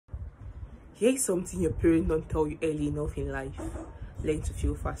Here's something your parents don't tell you early enough in life. Learn to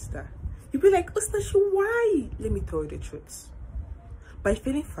fail faster. You'll be like, Ostashi, why? Let me tell you the truth. By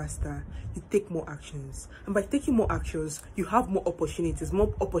failing faster, you take more actions. And by taking more actions, you have more opportunities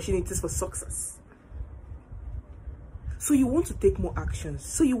for success. So you want to take more actions.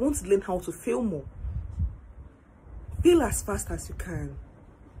 So you want to learn how to fail more. Fail as fast as you can.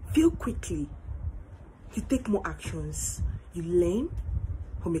 Fail quickly. You take more actions. You learn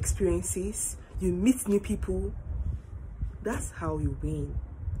from experiences. You meet new people. That's how you win.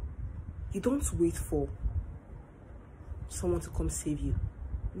 You don't wait for someone to come save you.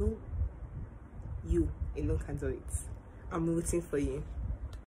 No. You alone can do it. I'm rooting for you.